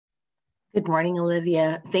Good morning,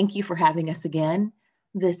 Olivia. Thank you for having us again.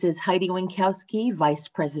 This is Heidi Winkowski, Vice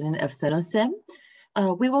President of SonoSim.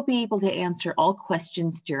 We will be able to answer all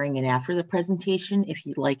questions during and after the presentation if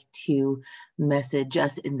you'd like to message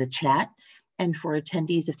us in the chat. And for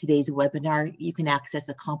attendees of today's webinar, you can access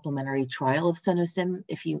a complimentary trial of SonoSim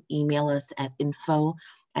if you email us at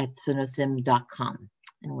info@sonosim.com.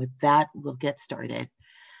 And with that, we'll get started.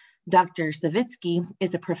 Dr. Savitsky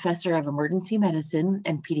is a professor of emergency medicine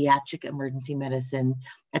and pediatric emergency medicine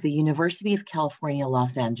at the University of California,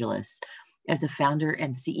 Los Angeles. As the founder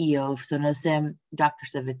and CEO of SonoSim, Dr.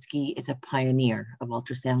 Savitsky is a pioneer of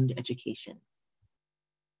ultrasound education.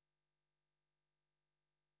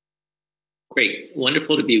 Great,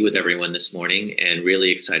 wonderful to be with everyone this morning and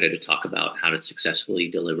really excited to talk about how to successfully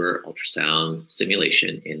deliver ultrasound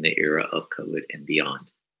simulation in the era of COVID and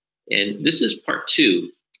beyond. And this is part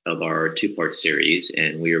 2 of our 2-part series,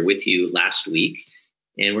 and we were with you last week,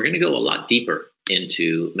 and we're going to go a lot deeper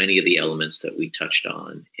into many of the elements that we touched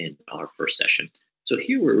on in our first session. So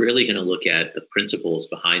here we're really going to look at the principles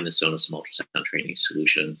behind the SonoSim ultrasound training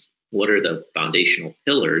solutions. What are the foundational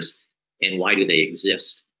pillars and why do they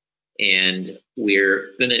exist? And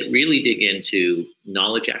we're going to really dig into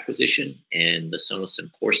knowledge acquisition and the SonoSim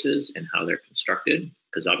courses and how they're constructed,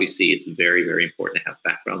 because obviously it's very, very important to have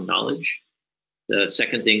background knowledge. The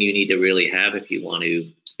second thing you need to really have if you want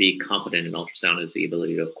to be competent in ultrasound is the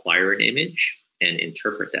ability to acquire an image and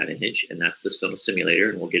interpret that image, and that's the SonoSimulator.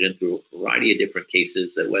 And we'll get into a variety of different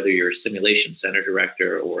cases that whether you're a simulation center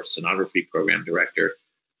director or sonography program director,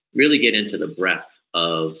 really get into the breadth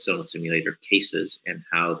of SonoSimulator cases and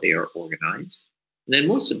how they are organized. And then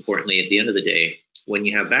most importantly, at the end of the day, when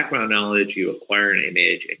you have background knowledge, you acquire an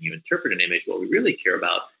image and you interpret an image, what we really care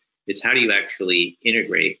about is how do you actually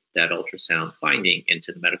integrate that ultrasound finding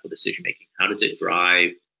into the medical decision-making? How does it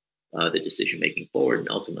drive the decision-making forward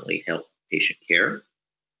and ultimately help patient care?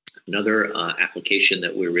 Another application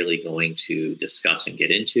that we're really going to discuss and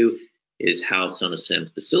get into is how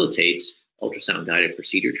SonoSim facilitates ultrasound-guided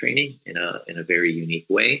procedure training in a very unique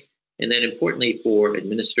way. And then importantly for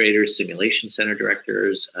administrators, simulation center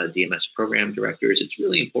directors, DMS program directors, it's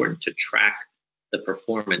really important to track the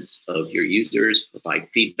performance of your users, provide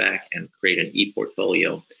feedback, and create an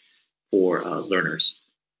e-portfolio for learners.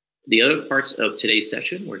 The other parts of today's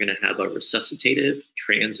session, we're going to have a resuscitative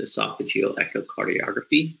transesophageal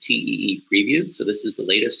echocardiography, TEE preview. So this is the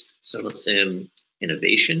latest SonoSim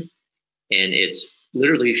innovation, and it's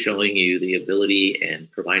literally showing you the ability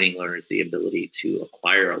and providing learners the ability to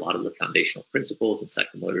acquire a lot of the foundational principles and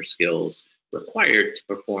psychomotor skills required to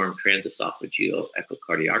perform transesophageal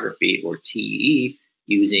echocardiography, or TEE,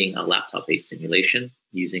 using a laptop-based simulation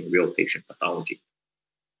using real patient pathology.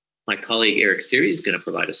 My colleague Eric Siri is going to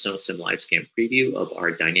provide a SonoSim live scan preview of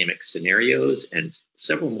our dynamic scenarios and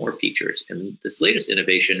several more features. And this latest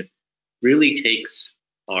innovation really takes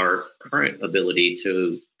our current ability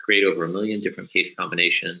to create over 1 million different case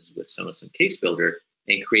combinations with SonoSim Case Builder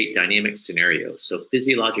and create dynamic scenarios. So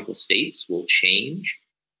physiological states will change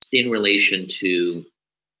in relation to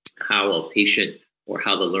how a patient or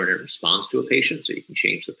how the learner responds to a patient. So you can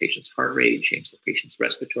change the patient's heart rate, change the patient's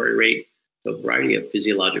respiratory rate. So a variety of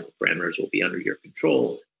physiological parameters will be under your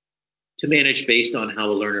control to manage based on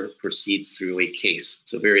how a learner proceeds through a case.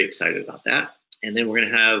 So very excited about that. And then we're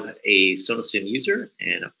going to have a SonoSim user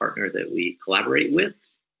and a partner that we collaborate with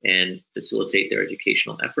and facilitate their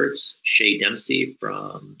educational efforts. Shay Dempsey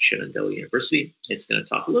from Shenandoah University is going to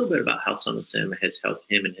talk a little bit about how SonoSim has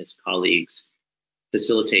helped him and his colleagues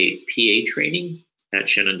facilitate PA training at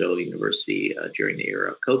Shenandoah University during the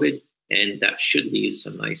era of COVID. And that should leave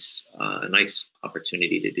some nice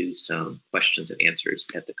opportunity to do some questions and answers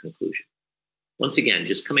at the conclusion. Once again,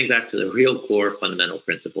 just coming back to the real core fundamental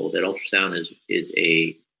principle that ultrasound is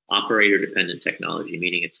a operator-dependent technology,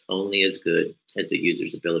 meaning it's only as good as the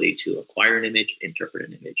user's ability to acquire an image, interpret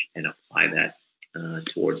an image, and apply that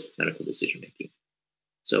towards medical decision-making.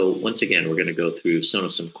 So once again, we're going to go through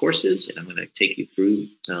SonoSim courses, and I'm going to take you through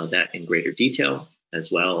that in greater detail,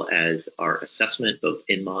 as well as our assessment, both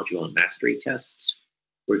in-module and mastery tests.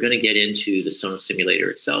 We're going to get into the SonoSimulator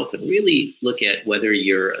itself and really look at whether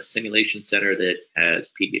you're a simulation center that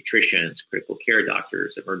has pediatricians, critical care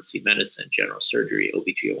doctors, emergency medicine, general surgery,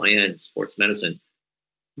 OBGYN, sports medicine,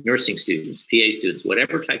 nursing students, PA students,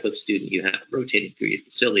 whatever type of student you have rotating through your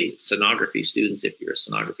facility, sonography students if you're a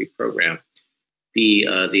sonography program. The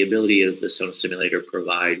ability of the SonoSimulator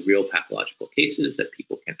provide real pathological cases that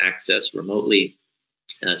people can access remotely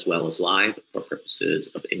as well as live for purposes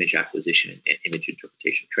of image acquisition and image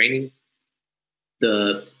interpretation training.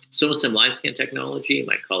 The SonoSim live scan technology,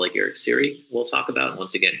 my colleague Eric Siri will talk about.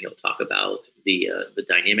 Once again, he'll talk about the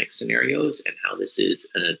dynamic scenarios and how this is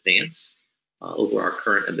an advance over our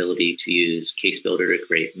current ability to use Case Builder to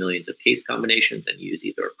create millions of case combinations and use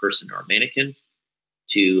either a person or a mannequin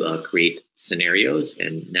to create scenarios.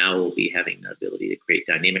 And now we'll be having the ability to create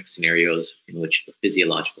dynamic scenarios in which the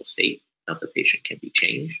physiological state of the patient can be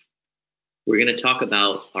changed. We're going to talk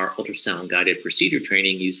about our ultrasound guided procedure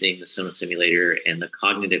training using the SonoSimulator and the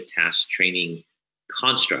cognitive task training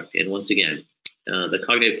construct. And once again, the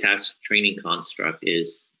cognitive task training construct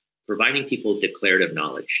is providing people declarative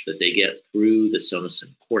knowledge that they get through the SonoSim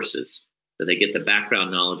courses, that they get the background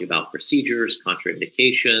knowledge about procedures,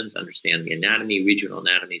 contraindications, understand the anatomy, regional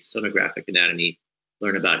anatomy, sonographic anatomy,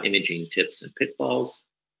 learn about imaging tips and pitfalls.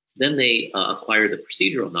 Then they acquire the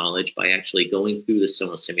procedural knowledge by actually going through the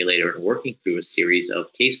SonoSimulator and working through a series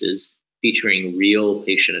of cases featuring real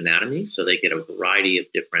patient anatomy. So they get a variety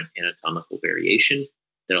of different anatomical variation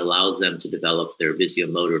that allows them to develop their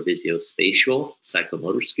visuomotor, visuospatial,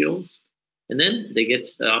 psychomotor skills. And then they get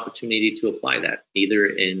the opportunity to apply that either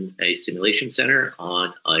in a simulation center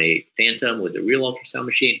on a phantom with a real ultrasound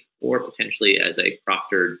machine, or potentially as a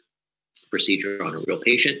proctored procedure on a real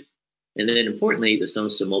patient. And then importantly, the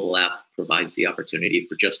SonoSim mobile app provides the opportunity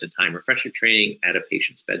for just-in-time refresher training at a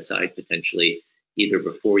patient's bedside, potentially either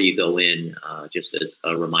before you go in, just as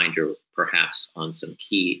a reminder, perhaps on some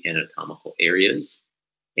key anatomical areas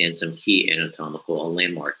and some key anatomical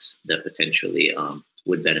landmarks that potentially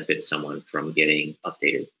would benefit someone from getting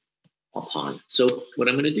updated upon. So what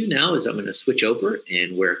I'm going to do now is I'm going to switch over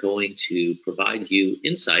and we're going to provide you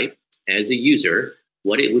insight as a user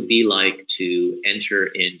what it would be like to enter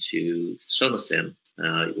into SonoSim,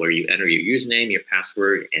 where you enter your username, your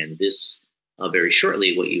password, and this very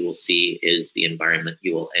shortly what you will see is the environment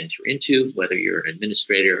you will enter into, whether you're an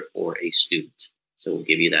administrator or a student. So we'll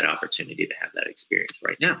give you that opportunity to have that experience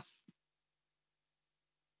right now.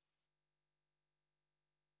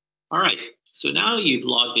 All right, so now you've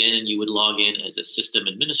logged in, and you would log in as a system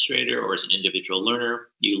administrator or as an individual learner.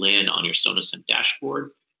 You land on your SonoSim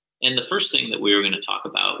dashboard. And the first thing that we were going to talk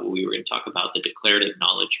about, the declarative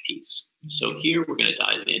knowledge piece. So here we're going to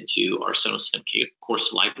dive into our SonoSim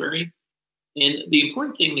course library. And the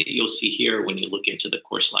important thing that you'll see here when you look into the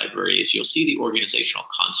course library is you'll see the organizational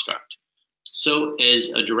construct. So as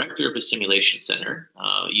a director of a simulation center,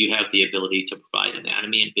 you have the ability to provide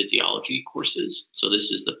anatomy and physiology courses. So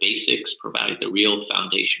this is the basics, provide the real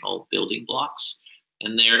foundational building blocks.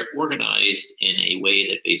 And they're organized in a way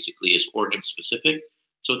that basically is organ specific.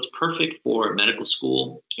 So it's perfect for medical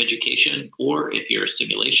school education, or if you're a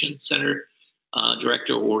simulation center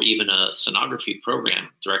director, or even a sonography program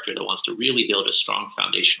director that wants to really build a strong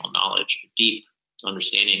foundational knowledge, deep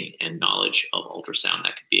understanding and knowledge of ultrasound,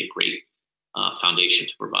 that could be a great foundation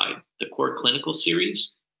to provide. The core clinical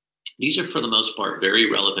series, these are for the most part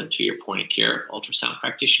very relevant to your point of care ultrasound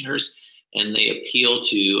practitioners, and they appeal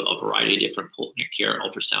to a variety of different point of care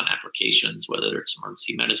ultrasound applications, whether it's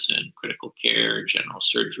emergency medicine, critical care, general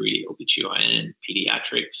surgery, OBGYN,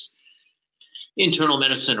 pediatrics, internal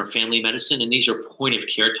medicine, or family medicine. And these are point of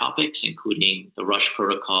care topics, including the RUSH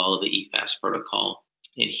protocol, the EFAS protocol.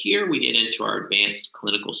 And here we get into our advanced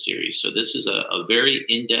clinical series. So this is a very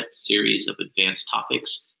in-depth series of advanced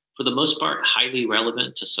topics, for the most part, highly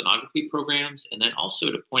relevant to sonography programs, and then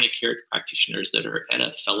also to point of care practitioners that are at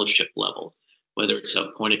a fellowship level, whether it's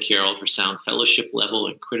a point of care ultrasound fellowship level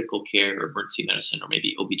in critical care or emergency medicine, or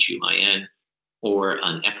maybe OBGYN, or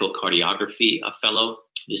an echocardiography fellow.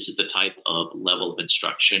 This is the type of level of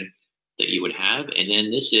instruction that you would have. And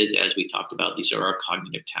then this is, as we talked about, these are our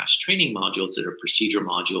cognitive task training modules that are procedure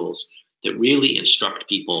modules that really instruct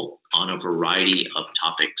people on a variety of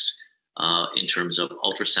topics in terms of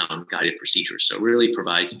ultrasound guided procedures. So it really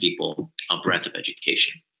provides people a breadth of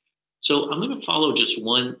education. So I'm going to follow just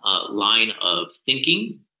one line of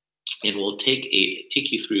thinking, and we'll take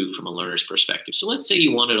you through from a learner's perspective. So let's say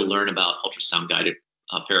you wanted to learn about ultrasound guided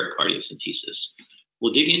pericardiocentesis.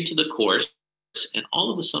 We'll dig into the course, and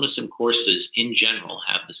all of the SonoSim courses in general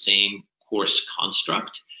have the same course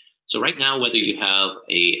construct. So right now, whether you have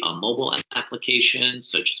a mobile application,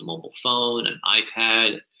 such as a mobile phone, an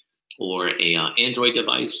iPad, or a Android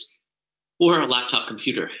device, or a laptop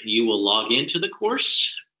computer, you will log into the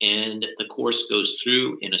course, and the course goes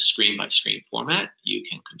through in a screen-by-screen format. You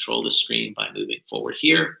can control the screen by moving forward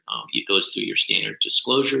here. It goes through your standard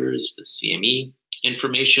disclosures, the CME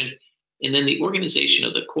information, and then the organization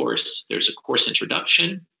of the course. There's a course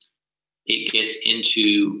introduction. It gets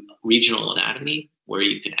into regional anatomy, where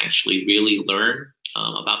you can actually really learn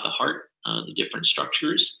about the heart, the different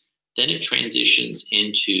structures. Then it transitions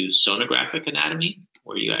into sonographic anatomy,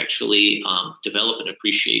 where you actually develop an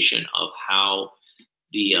appreciation of how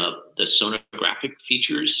the sonographic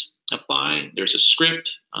features apply. There's a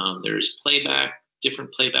script, there's playback,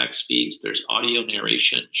 different playback speeds, there's audio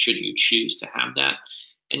narration, should you choose to have that.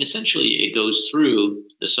 And essentially, it goes through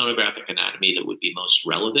the sonographic anatomy that would be most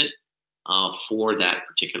relevant for that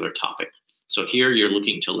particular topic. So here you're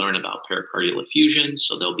looking to learn about pericardial effusion.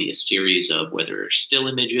 So there'll be a series of whether still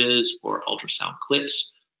images or ultrasound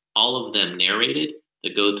clips, all of them narrated,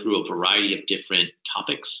 that go through a variety of different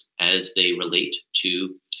topics as they relate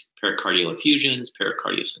to pericardial effusions,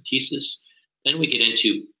 pericardiocentesis. Then we get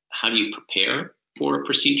into how do you prepare for a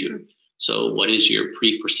procedure. So what is your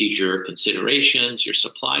pre-procedure considerations, your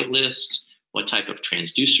supply lists, what type of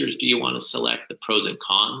transducers do you want to select, the pros and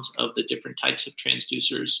cons of the different types of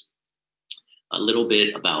transducers, a little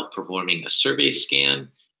bit about performing a survey scan,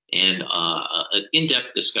 and an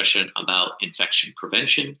in-depth discussion about infection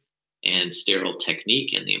prevention and sterile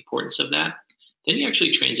technique and the importance of that. Then you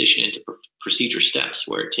actually transition into procedure steps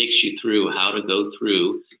where it takes you through how to go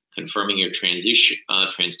through confirming your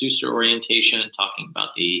transducer orientation, talking about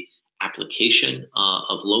the application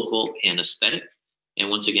of local anesthetic, and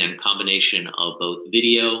once again, combination of both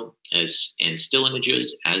video and still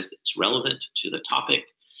images as it's relevant to the topic.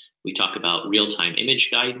 We talk about real-time image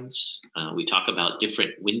guidance. We talk about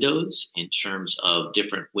different windows in terms of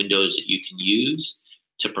different windows that you can use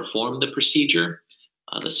to perform the procedure,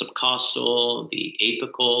 the subcostal, the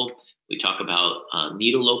apical. We talk about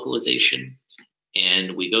needle localization,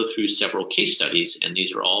 and we go through several case studies, and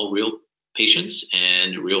these are all real patients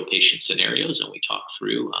and real patient scenarios, and we talk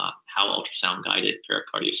through how ultrasound-guided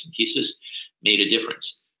pericardiocentesis made a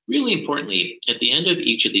difference. Really importantly, at the end of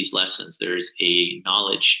each of these lessons, there's a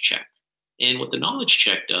knowledge check. And what the knowledge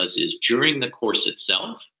check does is during the course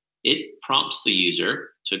itself, it prompts the user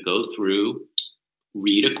to go through,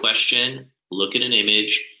 read a question, look at an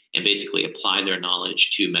image, and basically apply their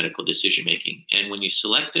knowledge to medical decision-making. And when you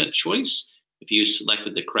select a choice, if you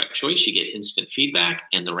selected the correct choice, you get instant feedback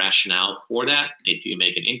and the rationale for that. If you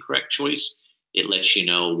make an incorrect choice, it lets you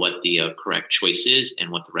know what the correct choice is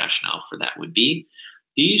and what the rationale for that would be.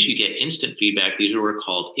 These, you get instant feedback. These are what are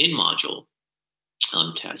called in-module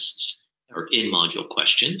tests or in-module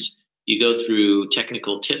questions. You go through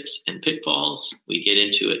technical tips and pitfalls. We get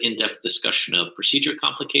into an in-depth discussion of procedure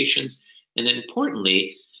complications. And then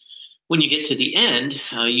importantly, when you get to the end,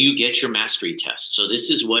 you get your mastery test. So this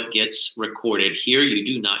is what gets recorded here. You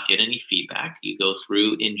do not get any feedback. You go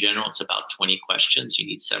through, in general, it's about 20 questions. You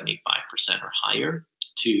need 75% or higher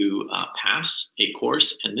to pass a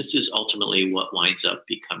course. And this is ultimately what winds up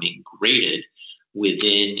becoming graded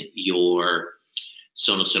within your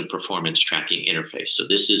SonoSim performance tracking interface. So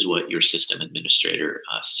this is what your system administrator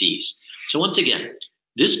sees. So once again,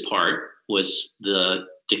 this part was the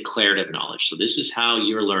declarative knowledge. So this is how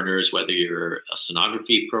your learners, whether you're a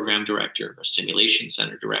sonography program director, a simulation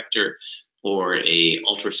center director, or a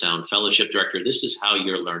ultrasound fellowship director, this is how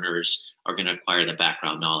your learners are going to acquire the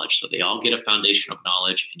background knowledge. So they all get a foundation of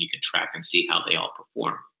knowledge, and you can track and see how they all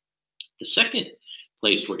perform. The second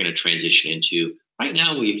place we're going to transition into, right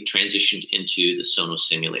now we've transitioned into the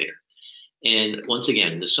SonoSimulator. And once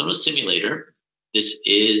again, the SonoSimulator, this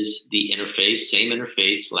is the interface, same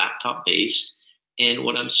interface, laptop-based. And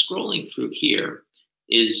what I'm scrolling through here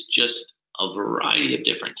is just a variety of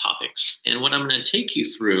different topics. And what I'm going to take you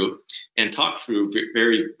through and talk through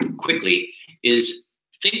very quickly is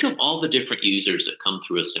think of all the different users that come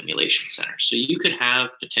through a simulation center. So you could have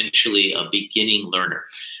potentially a beginning learner,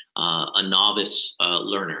 a novice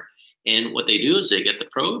learner. And what they do is they get the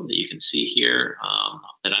probe that you can see here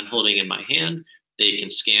that I'm holding in my hand. They can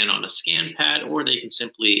scan on a scan pad, or they can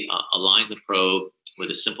simply align the probe with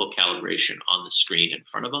a simple calibration on the screen in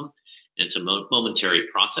front of them. And it's a momentary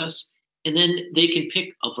process. And then they can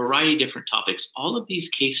pick a variety of different topics. All of these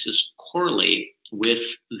cases correlate with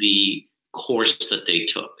the course that they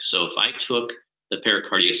took. So if I took the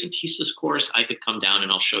pericardiocentesis course, I could come down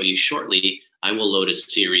and I'll show you shortly, I will load a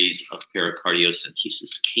series of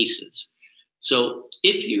pericardiocentesis cases. So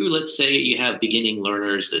if you, let's say you have beginning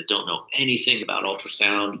learners that don't know anything about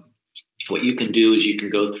ultrasound, what you can do is you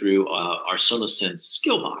can go through our SonoSim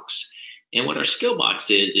skill box. And what our skill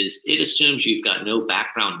box is it assumes you've got no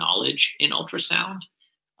background knowledge in ultrasound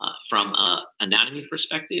from an anatomy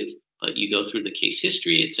perspective, but you go through the case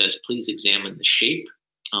history. It says, please examine the shape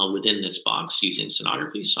within this box using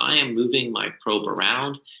sonography. So I am moving my probe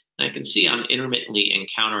around, and I can see I'm intermittently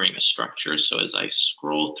encountering a structure. So as I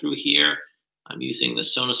scroll through here, I'm using the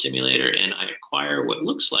SonoSimulator, and I acquire what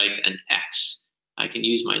looks like an X. I can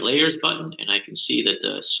use my layers button, and I can see that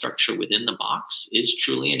the structure within the box is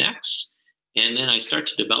truly an X. And then I start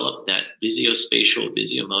to develop that visuospatial,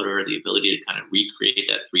 visuomotor, the ability to kind of recreate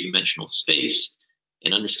that three-dimensional space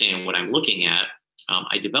and understand what I'm looking at.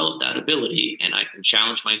 I develop that ability and I can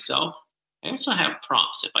challenge myself. I also have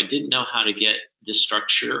prompts. If I didn't know how to get this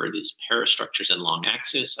structure or these parastructures in long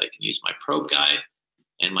axis, I can use my probe guide.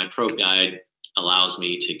 And my probe guide allows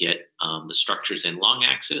me to get the structures in long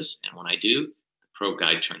axis. And when I do, the probe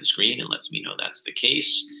guide turns green and lets me know that's the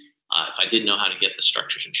case. If I didn't know how to get the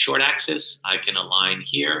structures in short axis, I can align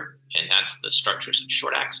here, and that's the structures in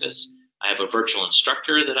short axis. I have a virtual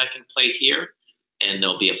instructor that I can play here, and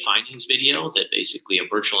there'll be a findings video that basically a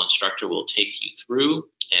virtual instructor will take you through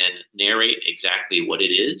and narrate exactly what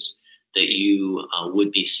it is that you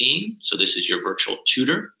would be seeing. So this is your virtual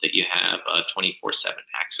tutor that you have 24/7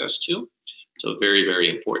 access to. So a very, very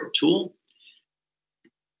important tool.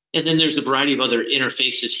 And then there's a variety of other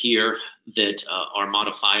interfaces here that are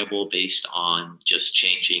modifiable based on just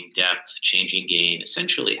changing depth, changing gain,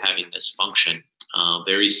 essentially having this function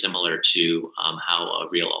very similar to how a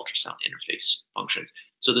real ultrasound interface functions.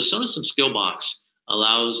 So the SonoSim skill box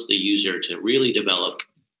allows the user to really develop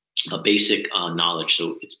a basic knowledge.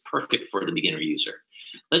 So it's perfect for the beginner user.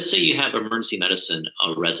 Let's say you have emergency medicine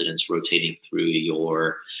residents rotating through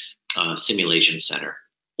your simulation center,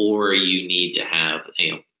 or you need to have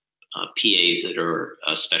PAs that are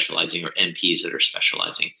specializing or NPs that are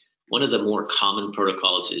specializing. One of the more common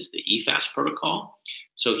protocols is the EFAST protocol.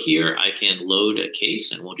 So here I can load a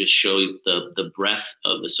case and we'll just show you the breadth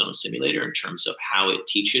of the SonoSimulator in terms of how it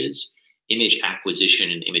teaches image acquisition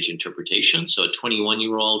and image interpretation. So a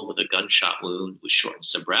 21-year-old with a gunshot wound with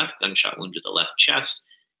shortness of breath, gunshot wound to the left chest.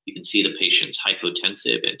 You can see the patient's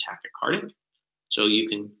hypotensive and tachycardic. So you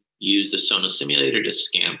can use the SonoSimulator to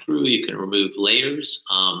scan through. You can remove layers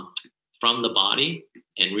from the body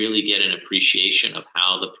and really get an appreciation of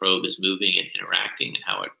how the probe is moving and interacting and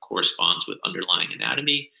how it corresponds with underlying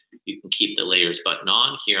anatomy. You can keep the layers button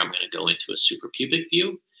on. Here I'm going to go into a suprapubic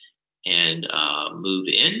view and move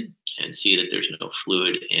in and see that there's no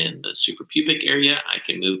fluid in the suprapubic area. I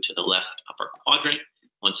can move to the left upper quadrant.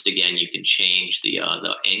 Once again, you can change the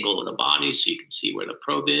angle of the body so you can see where the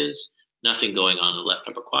probe is. Nothing going on in the left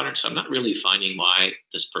upper quadrant, so I'm not really finding why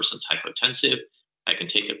this person's hypotensive. I can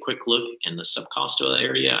take a quick look in the subcostal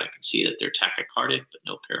area. I can see that they're tachycardic, but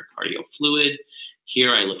no pericardial fluid.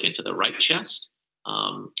 Here I look into the right chest,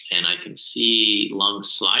 and I can see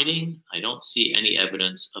lungs sliding. I don't see any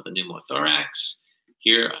evidence of a pneumothorax.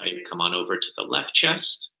 Here I come on over to the left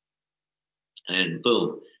chest, and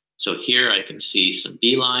boom. So here I can see some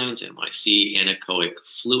B lines, and I see anechoic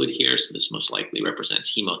fluid here. So this most likely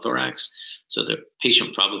represents hemothorax. So the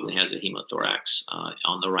patient probably has a hemothorax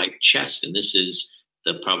on the right chest, and this is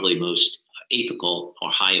the probably most apical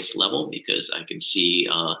or highest level because I can see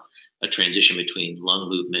a transition between lung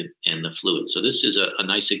movement and the fluid. So this is a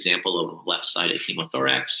nice example of a left-sided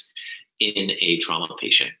hemothorax in a trauma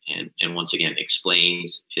patient, and once again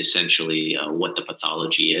explains essentially what the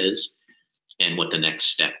pathology is and what the next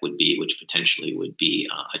step would be, which potentially would be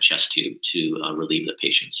a chest tube to relieve the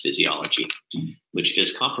patient's physiology, which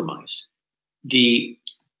is compromised. The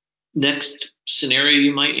next scenario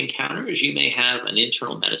you might encounter is you may have an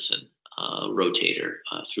internal medicine rotator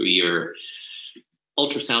through your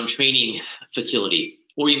ultrasound training facility,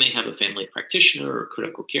 or you may have a family practitioner or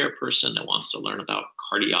critical care person that wants to learn about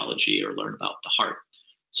cardiology or learn about the heart.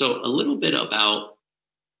 So a little bit about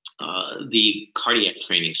the cardiac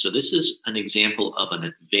training. So this is an example of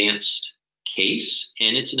an advanced case,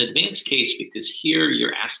 and it's an advanced case because here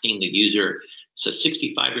you're asking the user, it's a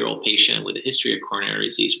 65-year-old patient with a history of coronary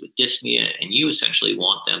disease with dyspnea, and you essentially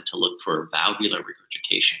want them to look for valvular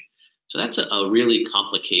regurgitation. So that's a really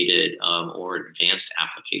complicated or advanced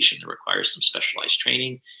application that requires some specialized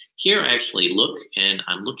training. Here I actually look, and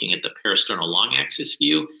I'm looking at the parasternal long axis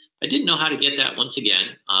view. I didn't know how to get that. Once again,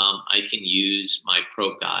 I can use my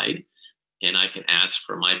probe guide and I can ask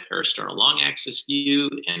for my parasternal long axis view.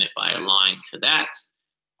 And if I align to that,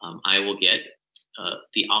 I will get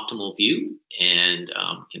the optimal view and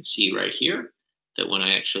can see right here that when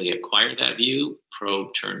I actually acquire that view, probe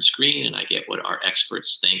turns green and I get what our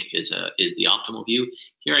experts think is the optimal view.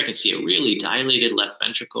 Here I can see a really dilated left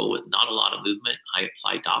ventricle with not a lot of movement. I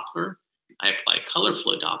apply Doppler. I apply color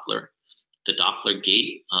flow Doppler. The Doppler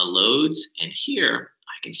gate loads, and here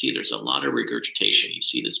I can see there's a lot of regurgitation. You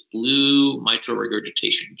see this blue mitral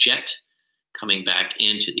regurgitation jet coming back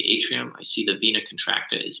into the atrium. I see the vena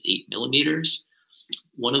contracta is 8 millimeters.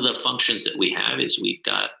 One of the functions that we have is we've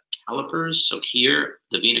got calipers. So here,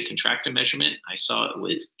 the vena contracta measurement, I saw it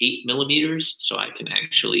was 8 millimeters. So I can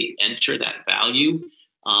actually enter that value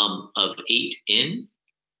of 8 in.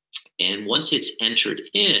 And once it's entered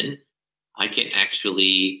in, I can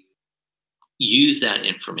actually use that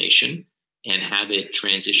information and have it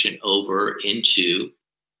transition over into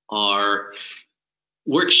our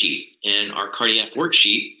worksheet. And our cardiac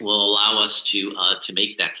worksheet will allow us to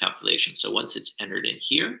make that calculation. So once it's entered in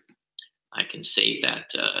here, I can save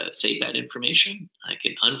that information. I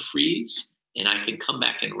can unfreeze, and I can come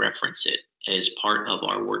back and reference it as part of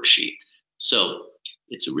our worksheet. So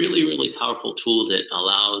it's a really, really powerful tool that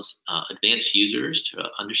allows advanced users to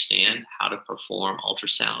understand how to perform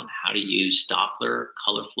ultrasound, how to use Doppler,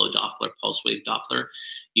 color flow Doppler, pulse wave Doppler.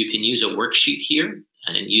 You can use a worksheet here,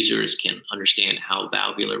 and users can understand how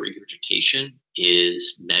valvular regurgitation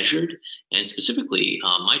is measured, and specifically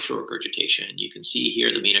mitral regurgitation. You can see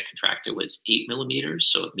here the vena contracta was 8 millimeters,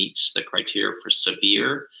 so it meets the criteria for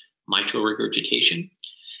severe mitral regurgitation.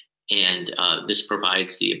 And this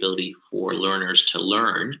provides the ability for learners to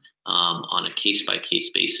learn on a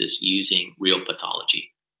case-by-case basis using real pathology.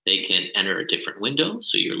 They can enter a different window,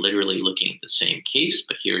 so you're literally looking at the same case,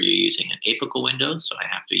 but here you're using an apical window, so I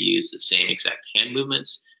have to use the same exact hand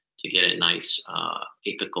movements to get a nice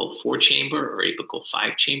apical 4-chamber or apical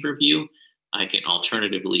 5-chamber view. I can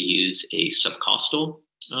alternatively use a subcostal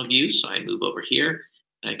view, so I move over here.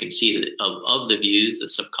 I can see that of the views, the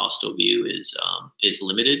subcostal view is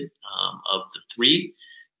limited of the 3.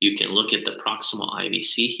 You can look at the proximal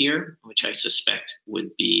IVC here, which I suspect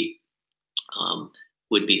would be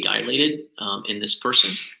dilated in this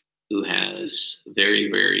person who has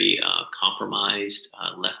very, very compromised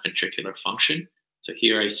left ventricular function. So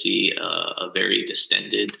here I see a very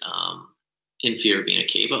distended inferior vena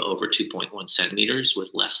cava over 2.1 centimeters with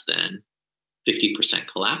less than 50%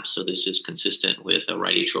 collapse. So this is consistent with a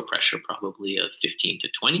right atrial pressure probably of 15 to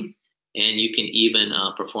 20. And you can even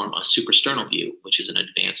perform a suprasternal view, which is an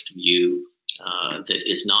advanced view that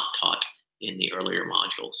is not taught in the earlier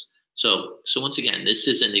modules. So once again, this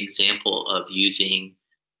is an example of using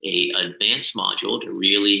an advanced module to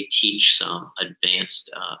really teach some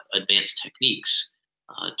advanced techniques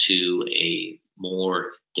to a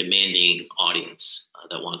more demanding audience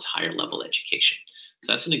that wants higher level education.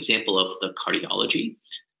 That's an example of the cardiology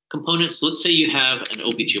components. Let's say you have an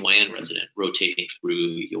OBGYN resident rotating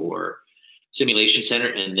through your simulation center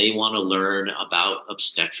and they want to learn about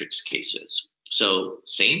obstetrics cases. So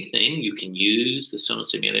same thing, you can use the Sono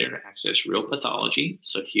simulator to access real pathology.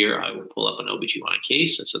 So here I will pull up an OBGYN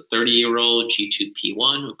case. It's a 30-year-old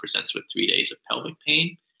G2P1 who presents with 3 days of pelvic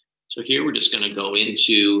pain. So here we're just going to go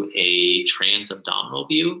into a transabdominal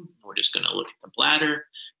view. We're just going to look at the bladder.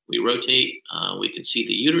 We rotate, we can see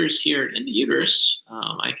the uterus here. In the uterus,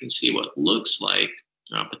 I can see what looks like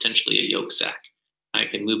potentially a yolk sac. I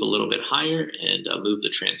can move a little bit higher and move the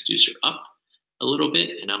transducer up a little bit,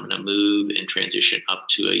 and I'm going to move and transition up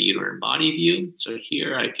to a uterine body view. So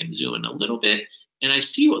here I can zoom in a little bit, and I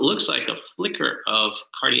see what looks like a flicker of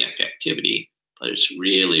cardiac activity, but it's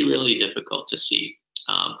really, really difficult to see.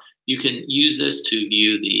 You can use this to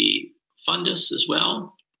view the fundus as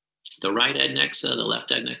well, the right adnexa, the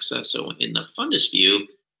left adnexa. So in the fundus view,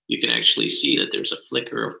 you can actually see that there's a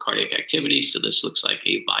flicker of cardiac activity. So this looks like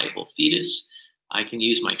a viable fetus. I can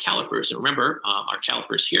use my calipers. And remember, our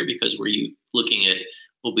calipers here, because we're looking at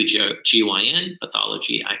OBGYN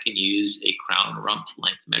pathology, I can use a crown rump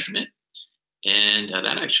length measurement. And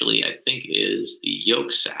that actually, I think, is the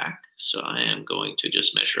yolk sac. So I am going to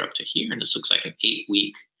just measure up to here. And this looks like an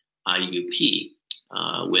 8-week IUP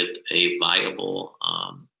with a viable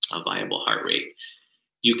heart rate.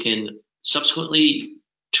 You can subsequently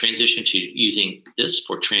transition to using this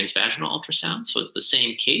for transvaginal ultrasound. So it's the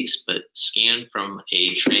same case, but scanned from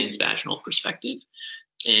a transvaginal perspective.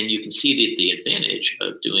 And you can see that the advantage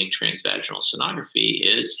of doing transvaginal sonography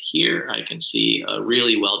is here I can see a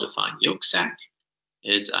really well-defined yolk sac.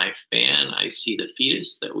 As I fan, I see the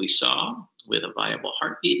fetus that we saw with a viable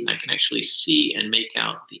heartbeat, and I can actually see and make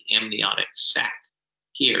out the amniotic sac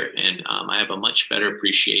here. And I have a much better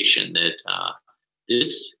appreciation that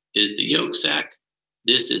this is the yolk sac,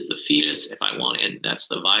 this is the fetus if I want, and that's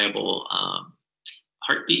the viable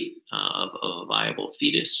heartbeat of a viable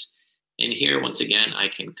fetus. And here, once again, I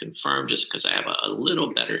can confirm, just because I have a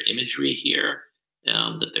little better imagery here,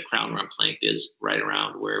 that the crown rump length is right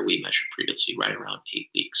around where we measured previously, right around 8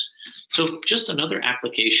 weeks. So just another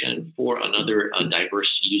application for another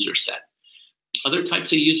diverse user set. Other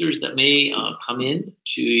types of users that may come in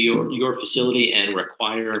to your facility and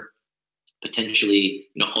require potentially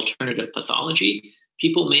alternative pathology.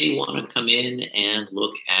 People may want to come in and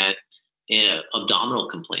look at abdominal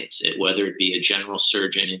complaints, whether it be a general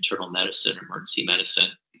surgeon, internal medicine, emergency medicine.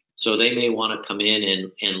 So they may want to come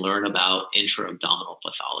in and learn about intra-abdominal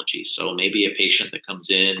pathology. So maybe a patient that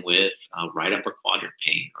comes in with right upper quadrant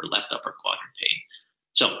pain or left upper quadrant pain.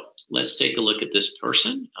 So let's take a look at this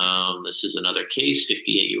person. This is another case,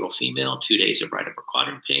 58-year-old female, 2 days of right upper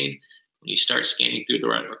quadrant pain. When you start scanning through the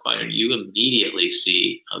right upper quadrant, you immediately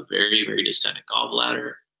see a very, very descendant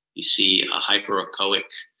gallbladder. You see a hyperechoic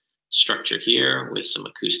structure here with some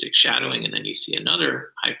acoustic shadowing, and then you see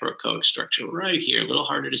another hyperechoic structure right here, a little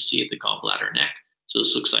harder to see at the gallbladder neck. So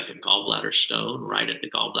this looks like a gallbladder stone right at the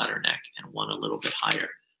gallbladder neck, and one a little bit higher.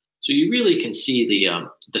 So you really can see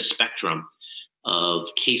the spectrum of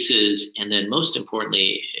cases, and then most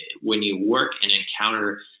importantly, when you work and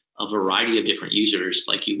encounter a variety of different users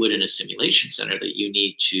like you would in a simulation center, that you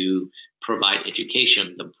need to provide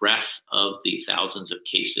education, the breadth of the thousands of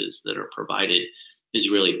cases that are provided is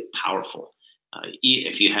really powerful.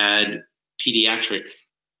 If you had pediatric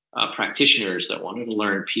practitioners that wanted to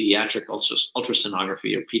learn pediatric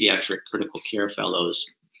ultrasonography or pediatric critical care fellows,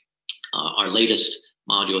 our latest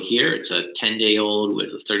module here, it's a 10-day-old with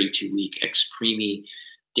a 32-week ex-preemie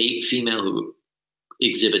date female who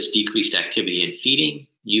exhibits decreased activity in feeding.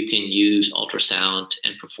 You can use ultrasound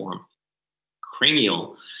and perform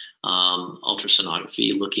cranial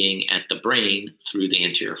ultrasonography looking at the brain through the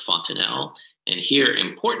anterior fontanelle. And here,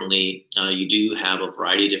 importantly, you do have a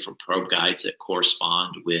variety of different probe guides that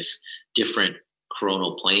correspond with different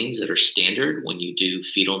coronal planes that are standard when you do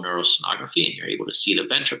fetal neurosonography, and you're able to see the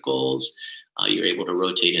ventricles. You're able to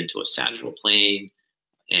rotate into a sagittal plane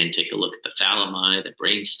and take a look at the thalami, the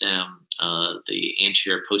brainstem, the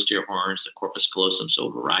anterior posterior horns, the corpus callosum. So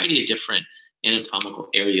a variety of different anatomical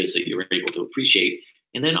areas that you're able to appreciate.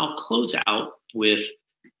 And then I'll close out with,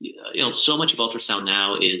 so much of ultrasound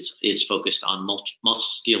now is focused on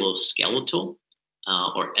musculoskeletal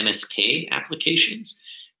or MSK applications.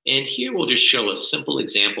 And here we'll just show a simple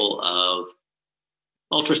example of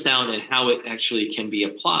ultrasound and how it actually can be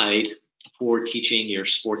applied for teaching your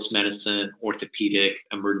sports medicine, orthopedic,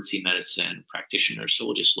 emergency medicine practitioners. So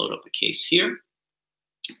we'll just load up a case here.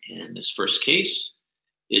 And this first case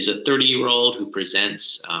is a 30-year-old who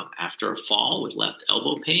presents after a fall with left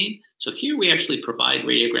elbow pain. So here we actually provide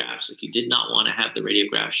radiographs. If you did not want to have the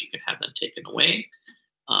radiographs, you can have them taken away,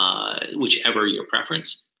 whichever your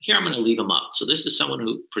preference. Here I'm going to leave them up. So this is someone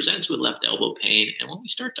who presents with left elbow pain. And when we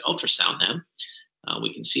start to ultrasound them,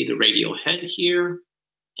 we can see the radial head here,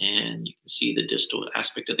 and you can see the distal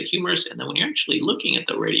aspect of the humerus. And then when you're actually looking at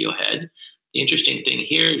the radial head, the interesting thing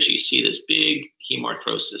here is you see this big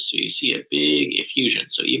hemarthrosis. So you see a big effusion.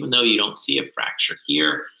 So even though you don't see a fracture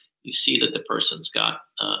here, you see that the person's got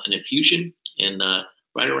an effusion in the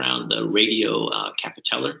right around the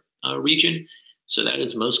radiocapitellar region. So that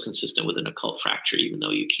is most consistent with an occult fracture, even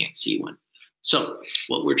though you can't see one. So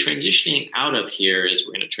what we're transitioning out of here is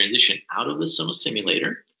we're going to transition out of the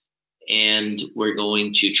SonoSimulator, and we're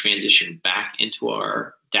going to transition back into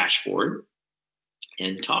our dashboard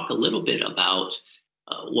and talk a little bit about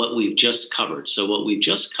what we've just covered. So what we've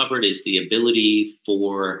just covered is the ability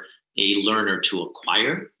for a learner to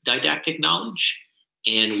acquire didactic knowledge,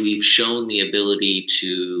 and we've shown the ability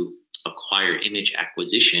to acquire image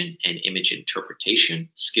acquisition and image interpretation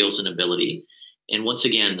skills and ability. And once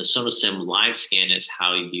again, the SonoSim live scan is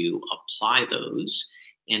how you apply those.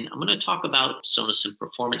 And I'm going to talk about SonoSim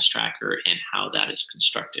Performance Tracker and how that is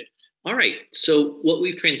constructed. All right, so what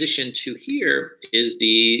we've transitioned to here is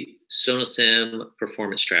the SonoSim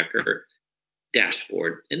Performance Tracker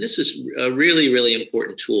dashboard. And this is a really, really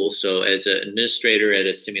important tool. So as an administrator at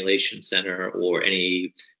a simulation center or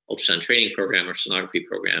any ultrasound training program or sonography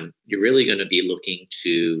program, you're really going to be looking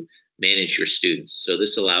to manage your students. So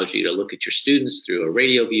this allows you to look at your students through a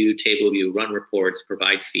radio view, table view, run reports,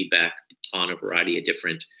 provide feedback on a variety of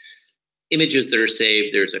different images that are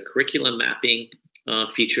saved. There's a curriculum mapping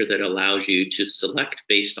feature that allows you to select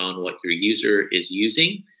based on what your user is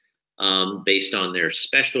using, based on their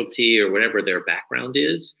specialty or whatever their background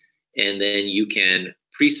is. And then you can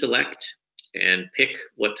pre-select and pick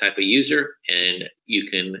what type of user, and you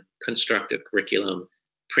can construct a curriculum,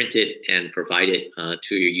 print it, and provide it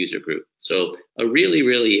to your user group. So a really,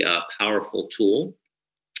 really powerful tool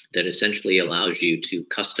that essentially allows you to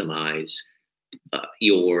customize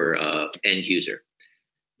your end user.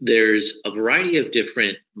 There's a variety of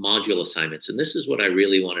different module assignments, and this is what I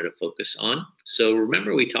really wanted to focus on. So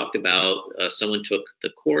remember we talked about someone took the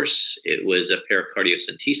course. It was a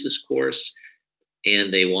pericardiocentesis course,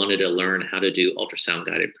 and they wanted to learn how to do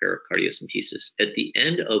ultrasound-guided pericardiocentesis. At the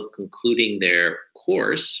end of concluding their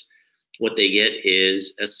course, what they get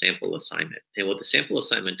is a sample assignment. And what the sample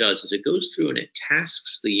assignment does is it goes through and it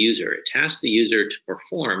tasks the user. It tasks the user to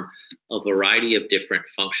perform a variety of different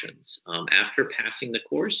functions. After passing the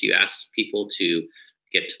course, you ask people to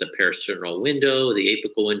get to the parasternal window, the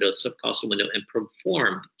apical window, subcostal window, and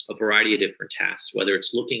perform a variety of different tasks, whether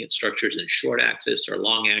it's looking at structures in short axis or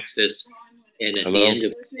long axis, and at the end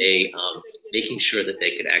of the day, making sure that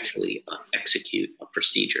they could actually execute a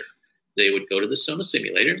procedure. They would go to the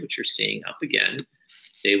SonoSimulator, which you're seeing up again.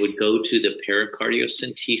 They would go to the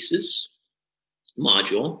pericardiocentesis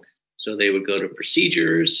module. So they would go to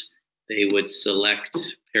procedures. They would select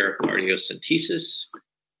pericardiocentesis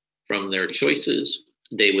from their choices.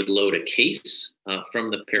 They would load a case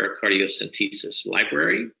from the pericardiocentesis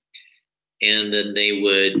library. And then they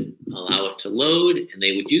would allow it to load, and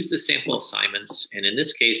they would use the sample assignments. And in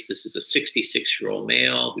this case, this is a 66-year-old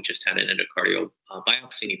male who just had an endocardial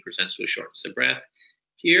biopsy, and he presents with shortness of breath.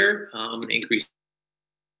 Here, I'm going to increase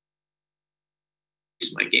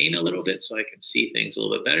my gain a little bit so I can see things a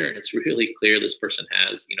little bit better. And it's really clear this person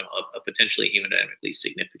has, a potentially hemodynamically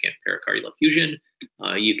significant pericardial effusion.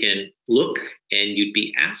 You can look, and you'd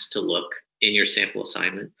be asked to look in your sample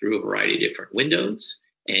assignment through a variety of different windows,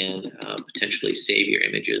 and potentially save your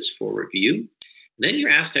images for review. And then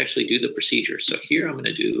you're asked to actually do the procedure. So here I'm going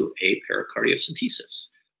to do a pericardiocentesis.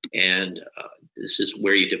 And this is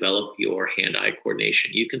where you develop your hand-eye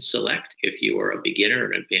coordination. You can select if you are a beginner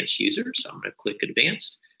or an advanced user. So I'm going to click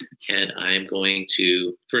advanced. And I'm going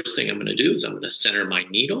to, first thing I'm going to do is I'm going to center my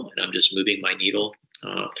needle. And I'm just moving my needle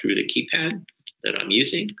through the keypad that I'm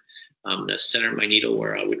using. I'm going to center my needle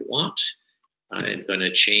where I would want. I'm going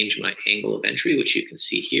to change my angle of entry, which you can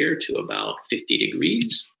see here, to about 50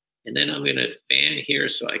 degrees. And then I'm going to fan here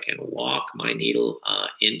so I can walk my needle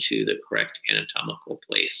into the correct anatomical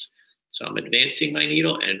place. So I'm advancing my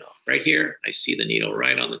needle, and right here, I see the needle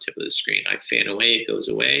right on the tip of the screen. I fan away, it goes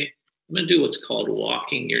away. I'm going to do what's called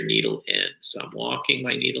walking your needle in. So I'm walking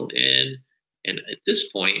my needle in, and at this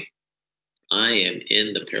point, I am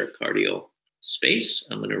in the pericardial space.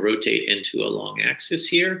 I'm going to rotate into a long axis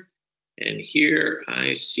here. And here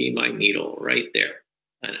I see my needle right there.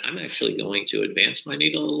 And I'm actually going to advance my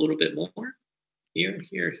needle a little bit more. Here,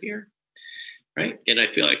 right? And I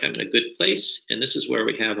feel like I'm in a good place. And this is where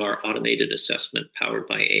we have our automated assessment powered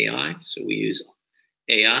by AI. So we use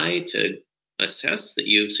AI to assess that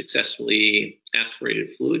you've successfully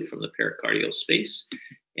aspirated fluid from the pericardial space.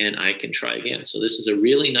 And I can try again. So this is a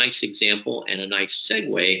really nice example and a nice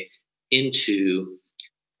segue into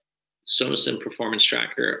SonoSim Performance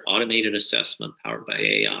Tracker, automated assessment powered by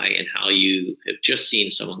AI, and how you have just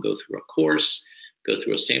seen someone go through a course, go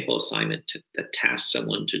through a sample assignment that tasks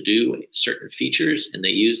someone to do certain features, and they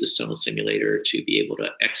use the SonoSimulator to be able to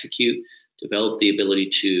execute, develop the ability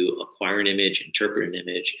to acquire an image, interpret an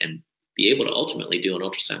image, and be able to ultimately do an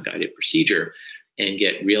ultrasound-guided procedure and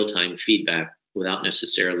get real-time feedback without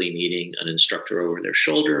necessarily needing an instructor over their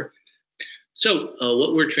shoulder. So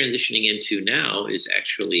what we're transitioning into now is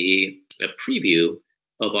actually a preview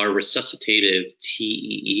of our resuscitative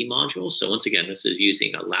TEE module. So once again, this is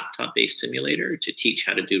using a laptop-based simulator to teach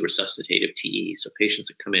how to do resuscitative TEE. So patients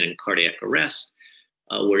that come in cardiac arrest,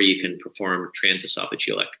 where you can perform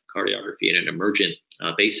transesophageal echocardiography in an emergent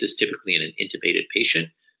basis, typically in an intubated patient,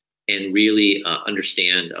 and really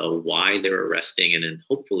understand why they're arresting, and then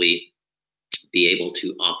hopefully be able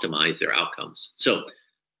to optimize their outcomes. So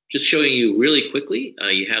just showing you really quickly,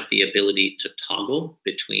 you have the ability to toggle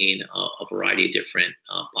between a variety of different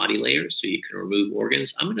body layers, so you can remove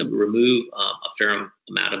organs. I'm going to remove a fair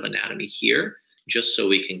amount of anatomy here, just so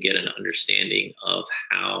we can get an understanding of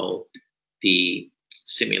how the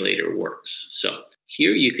simulator works. So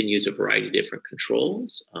here you can use a variety of different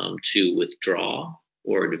controls to withdraw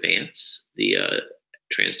or advance the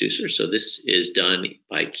transducer. So this is done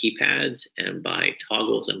by keypads and by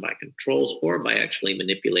toggles and by controls, or by actually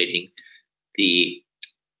manipulating the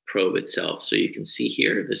probe itself. So you can see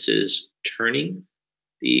here, this is turning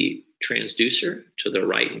the transducer to the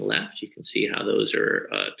right and left. You can see how those are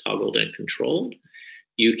toggled and controlled.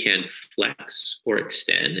 You can flex or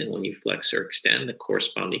extend, and when you flex or extend, the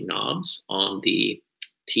corresponding knobs on the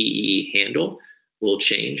TE handle will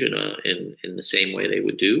change in the same way they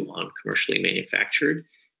would do on commercially manufactured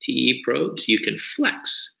TE probes. You can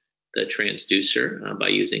flex the transducer by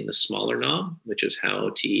using the smaller knob, which is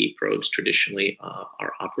how TE probes traditionally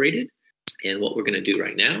are operated. And what we're going to do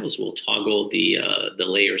right now is we'll toggle the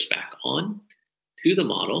layers back on to the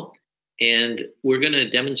model, and we're going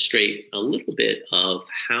to demonstrate a little bit of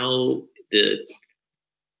how the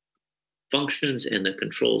functions and the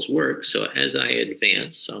controls work. So as I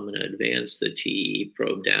advance, so I'm going to advance the TE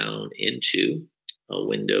probe down into a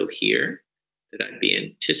window here that I'd be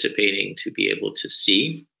anticipating to be able to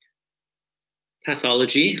see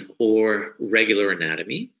pathology or regular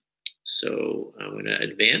anatomy. So I'm going to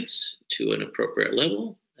advance to an appropriate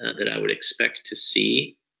level that I would expect to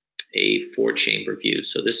see a 4-chamber view.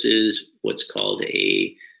 So this is what's called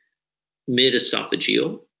a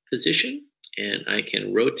mid-esophageal position, and I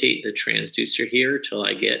can rotate the transducer here till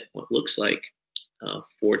I get what looks like a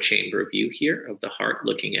 4-chamber view here of the heart,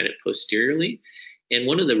 looking at it posteriorly. And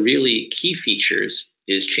one of the really key features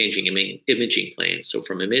is changing imaging planes. So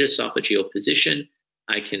from a mid-esophageal position,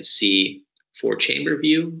 I can see 4-chamber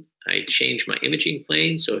view. I change my imaging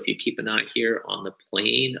plane. So if you keep an eye here on the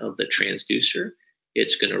plane of the transducer,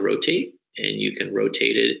 it's going to rotate, and you can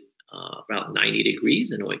rotate it about 90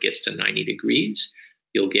 degrees. And when it gets to 90 degrees,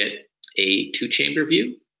 you'll get a 2-chamber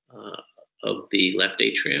view of the left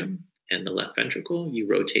atrium and the left ventricle. You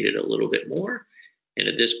rotate it a little bit more, and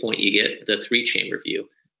at this point, you get the 3-chamber view.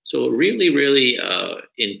 So a really, really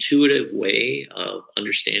intuitive way of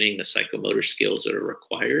understanding the psychomotor skills that are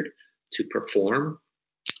required to perform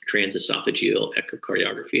transesophageal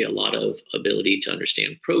echocardiography, a lot of ability to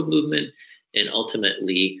understand probe movement, and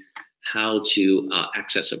ultimately how to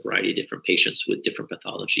access a variety of different patients with different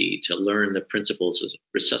pathology, to learn the principles of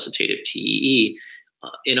resuscitative TEE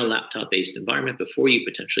in a laptop-based environment before you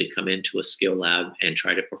potentially come into a skill lab and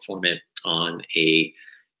try to perform it on a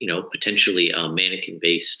potentially a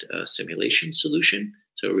mannequin-based simulation solution.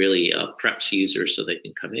 So it really preps users so they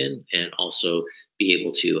can come in and also be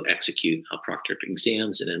able to execute proctored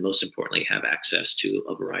exams, and then most importantly, have access to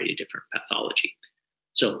a variety of different pathology.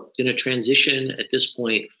 So I'm going to transition at this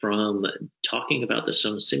point from talking about the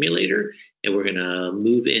Sonos simulator, and we're going to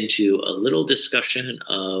move into a little discussion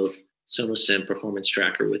of SonoSim Performance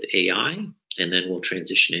Tracker with AI, and then we'll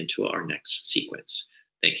transition into our next sequence.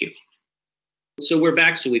 Thank you. So we're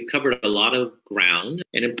back. So we've covered a lot of ground.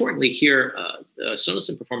 And importantly here,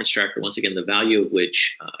 SonoSim Performance Tracker, once again, the value of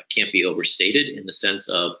which can't be overstated in the sense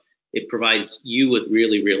of it provides you with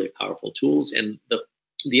really, really powerful tools. And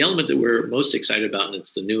the element that we're most excited about, and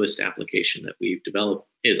it's the newest application that we've developed,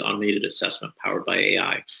 is automated assessment powered by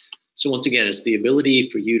AI. So once again, it's the ability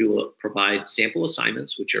for you to provide sample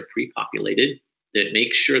assignments, which are pre-populated, that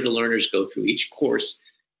make sure the learners go through each course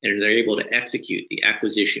and they're able to execute the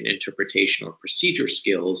acquisition, interpretation, or procedure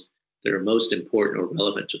skills that are most important or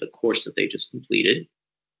relevant to the course that they just completed.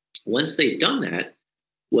 Once they've done that,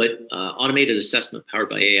 what automated assessment powered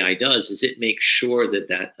by AI does is it makes sure that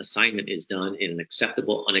that assignment is done in an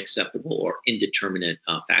acceptable, unacceptable, or indeterminate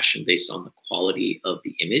fashion based on the quality of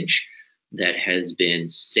the image that has been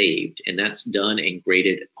saved. And that's done and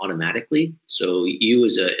graded automatically. So you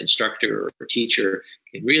as an instructor or teacher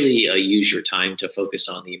can really use your time to focus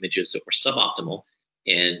on the images that were suboptimal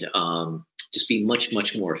and just be much,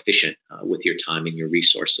 much more efficient with your time and your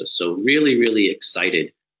resources. So really, really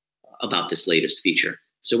excited about this latest feature.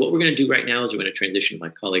 So what we're going to do right now is we're going to transition to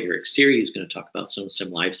my colleague Eric Siri, who's going to talk about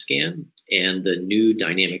SonoSim Live Scan and the new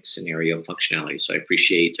dynamic scenario functionality. So I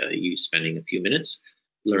appreciate you spending a few minutes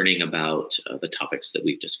learning about the topics that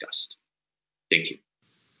we've discussed. Thank you.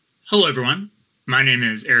 Hello, everyone. My name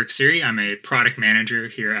is Eric Siri. I'm a product manager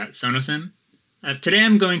here at SonoSim. Today,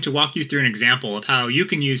 I'm going to walk you through an example of how you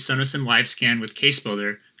can use SonoSim Live Scan with Case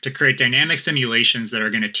Builder to create dynamic simulations that are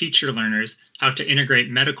going to teach your learners how to integrate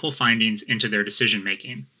medical findings into their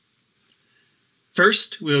decision-making.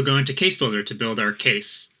 First, we'll go into Case Builder to build our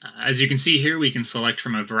case. As you can see here, we can select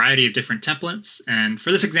from a variety of different templates. And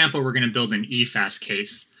for this example, we're going to build an EFAST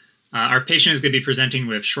case. Our patient is going to be presenting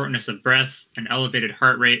with shortness of breath, an elevated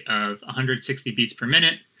heart rate of 160 beats per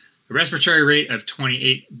minute, a respiratory rate of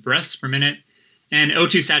 28 breaths per minute, and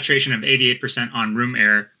O2 saturation of 88% on room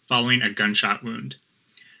air following a gunshot wound.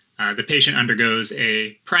 The patient undergoes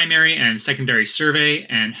a primary and secondary survey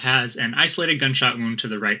and has an isolated gunshot wound to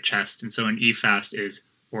the right chest, and so an EFAST is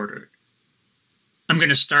ordered. I'm going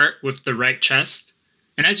to start with the right chest,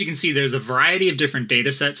 and as you can see, there's a variety of different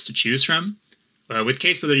data sets to choose from. With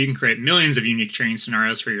Case Builder, you can create millions of unique training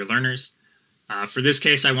scenarios for your learners. For this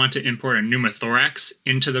case, I want to import a pneumothorax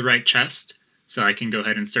into the right chest, so I can go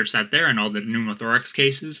ahead and search that there, and all the pneumothorax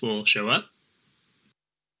cases will show up.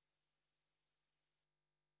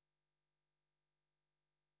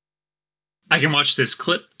 I can watch this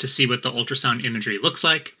clip to see what the ultrasound imagery looks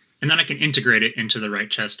like, and then I can integrate it into the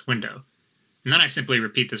right chest window. And then I simply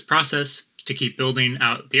repeat this process to keep building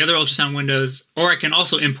out the other ultrasound windows, or I can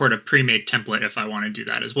also import a pre-made template if I want to do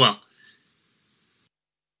that as well.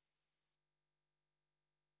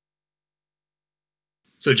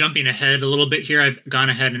 So jumping ahead a little bit here, I've gone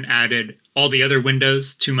ahead and added all the other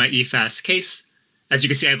windows to my EFAST case. As you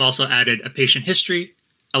can see, I've also added a patient history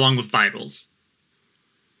along with vitals.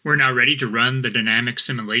 We're now ready to run the dynamic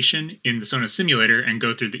simulation in the Sonos simulator and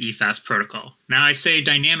go through the EFAS protocol. Now I say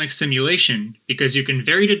dynamic simulation because you can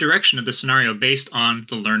vary the direction of the scenario based on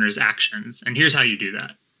the learner's actions. And here's how you do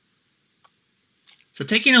that. So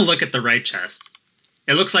taking a look at the right chest,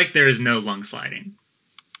 it looks like there is no lung sliding.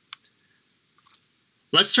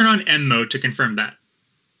 Let's turn on M mode to confirm that.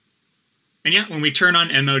 And yeah, when we turn on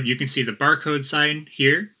M mode, you can see the barcode sign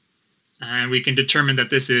here, and we can determine that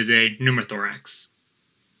this is a pneumothorax.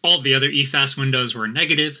 All of the other EFAS windows were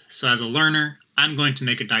negative, so as a learner, I'm going to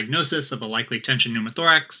make a diagnosis of a likely tension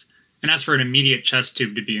pneumothorax and ask for an immediate chest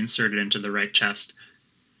tube to be inserted into the right chest.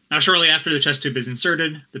 Now, shortly after the chest tube is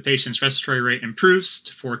inserted, the patient's respiratory rate improves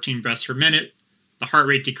to 14 breaths per minute, the heart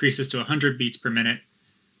rate decreases to 100 beats per minute,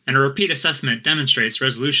 and a repeat assessment demonstrates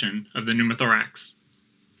resolution of the pneumothorax.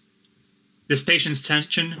 This patient's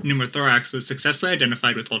tension pneumothorax was successfully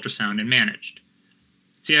identified with ultrasound and managed.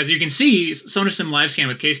 See, as you can see, SonoSim LiveScan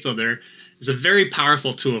with Case Builder is a very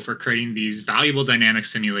powerful tool for creating these valuable dynamic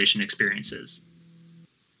simulation experiences.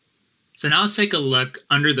 So now let's take a look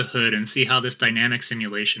under the hood and see how this dynamic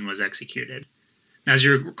simulation was executed. Now, as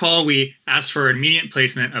you recall, we asked for immediate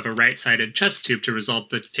placement of a right-sided chest tube to resolve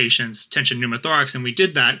the patient's tension pneumothorax, and we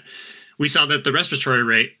did that. We saw that the respiratory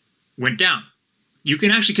rate went down. You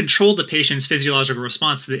can actually control the patient's physiological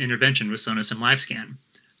response to the intervention with SonoSim LiveScan.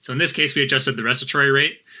 So in this case, we adjusted the respiratory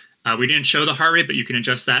rate. We didn't show the heart rate, but you can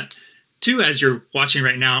adjust that too, as you're watching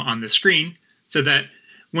right now on the screen, so that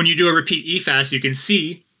when you do a repeat EFAS, you can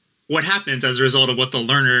see what happens as a result of what the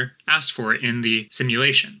learner asked for in the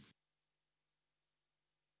simulation.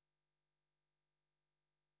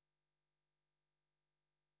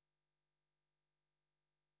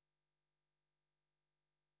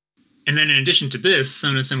 And then in addition to this,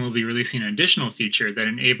 SonoSim will be releasing an additional feature that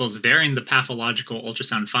enables varying the pathological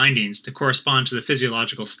ultrasound findings to correspond to the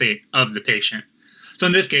physiological state of the patient. So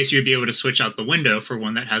in this case, you'd be able to switch out the window for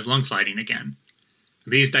one that has lung sliding again.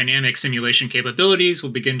 These dynamic simulation capabilities will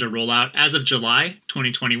begin to roll out as of July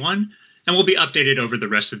 2021 and will be updated over the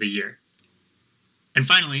rest of the year. And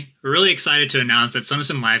finally, we're really excited to announce that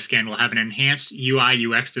SonoSim LiveScan will have an enhanced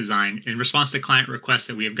UI/UX design in response to client requests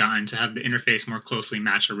that we have gotten to have the interface more closely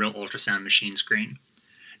match a real ultrasound machine screen.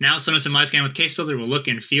 Now, SonoSim LiveScan with Case Builder will look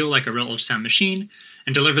and feel like a real ultrasound machine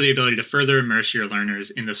and deliver the ability to further immerse your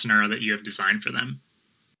learners in the scenario that you have designed for them.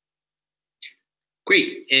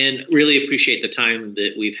 Great, and really appreciate the time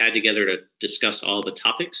that we've had together to discuss all the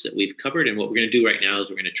topics that we've covered. And what we're going to do right now is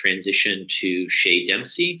we're going to transition to Shay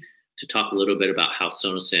Dempsey to talk a little bit about how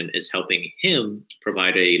SonoSim is helping him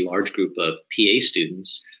provide a large group of PA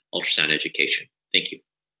students ultrasound education. Thank you.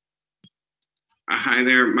 Hi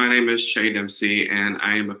there, my name is Shay Dempsey and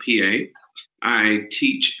I am a PA. I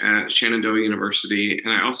teach at Shenandoah University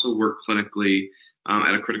and I also work clinically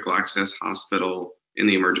at a critical access hospital in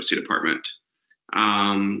the emergency department.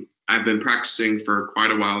 I've been practicing for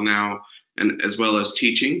quite a while now, and as well as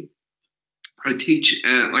teaching. I teach,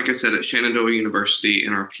 like I said, at Shenandoah University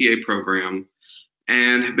in our PA program,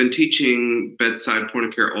 and have been teaching bedside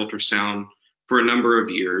point-of-care ultrasound for a number of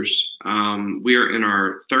years. We are in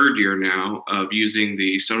our third year now of using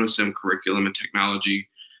the SonoSim curriculum and technology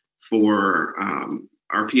for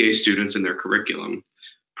our PA students in their curriculum.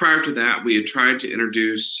 Prior to that, we had tried to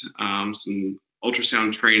introduce some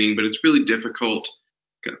ultrasound training, but it's really difficult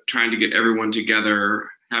trying to get everyone together,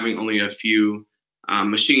 having only a few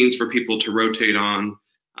machines for people to rotate on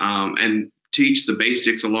and teach the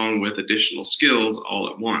basics along with additional skills all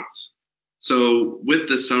at once. So with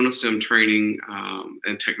the SonoSim training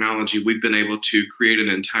and technology, we've been able to create an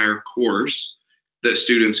entire course that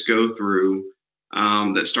students go through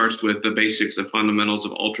that starts with the basics of fundamentals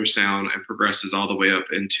of ultrasound and progresses all the way up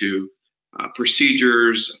into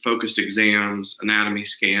procedures, focused exams, anatomy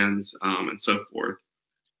scans, and so forth.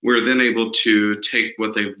 We're then able to take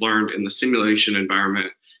what they've learned in the simulation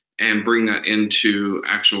environment and bring that into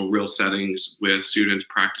actual real settings with students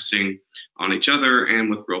practicing on each other and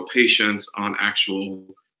with real patients on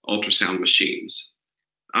actual ultrasound machines.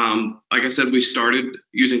 Like I said, we started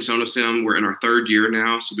using SonoSim. We're in our third year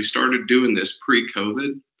now, so we started doing this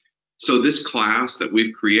pre-COVID. So this class that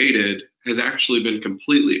we've created has actually been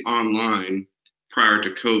completely online prior to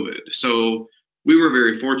COVID. So we were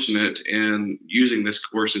very fortunate in using this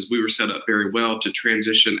course as we were set up very well to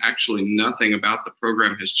transition. Actually, nothing about the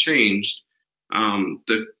program has changed.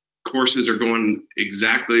 The courses are going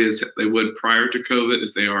exactly as they would prior to COVID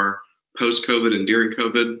as they are post-COVID and during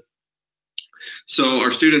COVID. So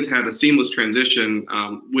our students had a seamless transition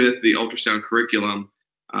with the ultrasound curriculum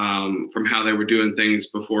from how they were doing things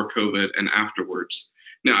before COVID and afterwards.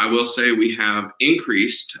 Now, I will say we have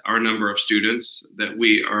increased our number of students that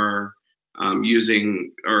we are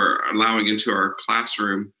using or allowing into our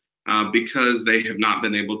classroom because they have not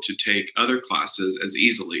been able to take other classes as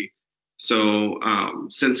easily. So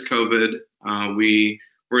since COVID,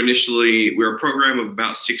 we're a program of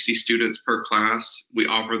about 60 students per class. We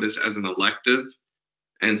offer this as an elective.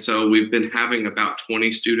 And so we've been having about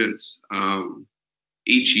 20 students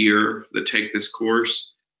each year that take this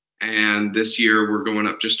course. And this year we're going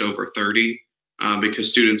up just over 30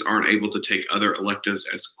 because students aren't able to take other electives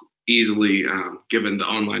as easily given the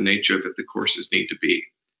online nature that the courses need to be.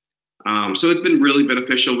 So it's been really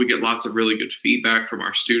beneficial. We get lots of really good feedback from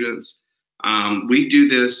our students. We do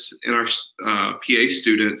this in our PA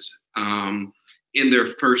students in their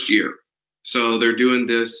first year. So they're doing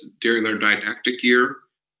this during their didactic year.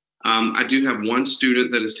 I do have one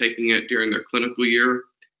student that is taking it during their clinical year.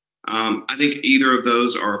 I think either of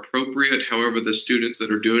those are appropriate. However, the students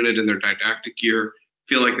that are doing it in their didactic year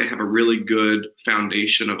feel like they have a really good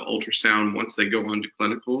foundation of ultrasound once they go on to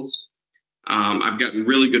clinicals. I've gotten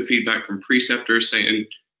really good feedback from preceptors saying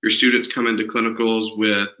your students come into clinicals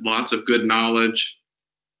with lots of good knowledge.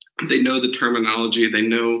 They know the terminology, they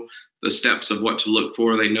know the steps of what to look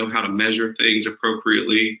for, they know how to measure things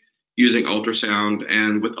appropriately using ultrasound.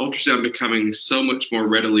 And with ultrasound becoming so much more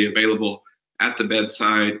readily available at the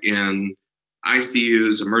bedside in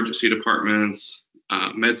ICUs, emergency departments,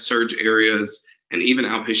 med-surg areas, and even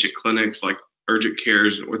outpatient clinics like urgent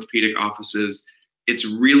cares and orthopedic offices, it's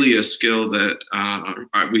really a skill that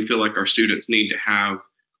we feel like our students need to have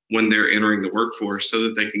when they're entering the workforce so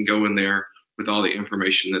that they can go in there with all the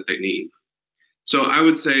information that they need. So I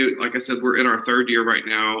would say, like I said, we're in our third year right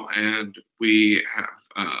now, and we have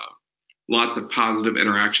lots of positive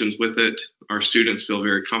interactions with it. Our students feel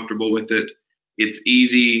very comfortable with it. It's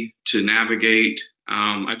easy to navigate.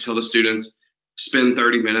 I tell the students, spend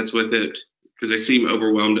 30 minutes with it because they seem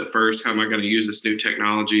overwhelmed at first. How am I going to use this new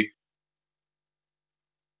technology?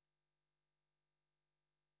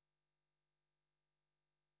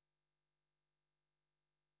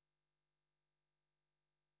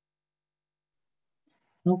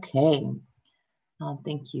 Okay,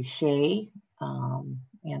 thank you, Shay.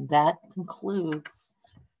 And that concludes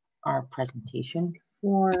our presentation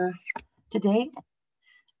for today.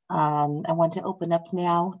 I want to open up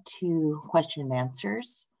now to question and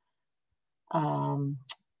answers. And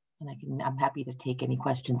I'm happy to take any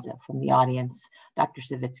questions from the audience. Dr.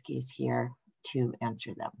 Savitsky is here to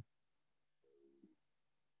answer them.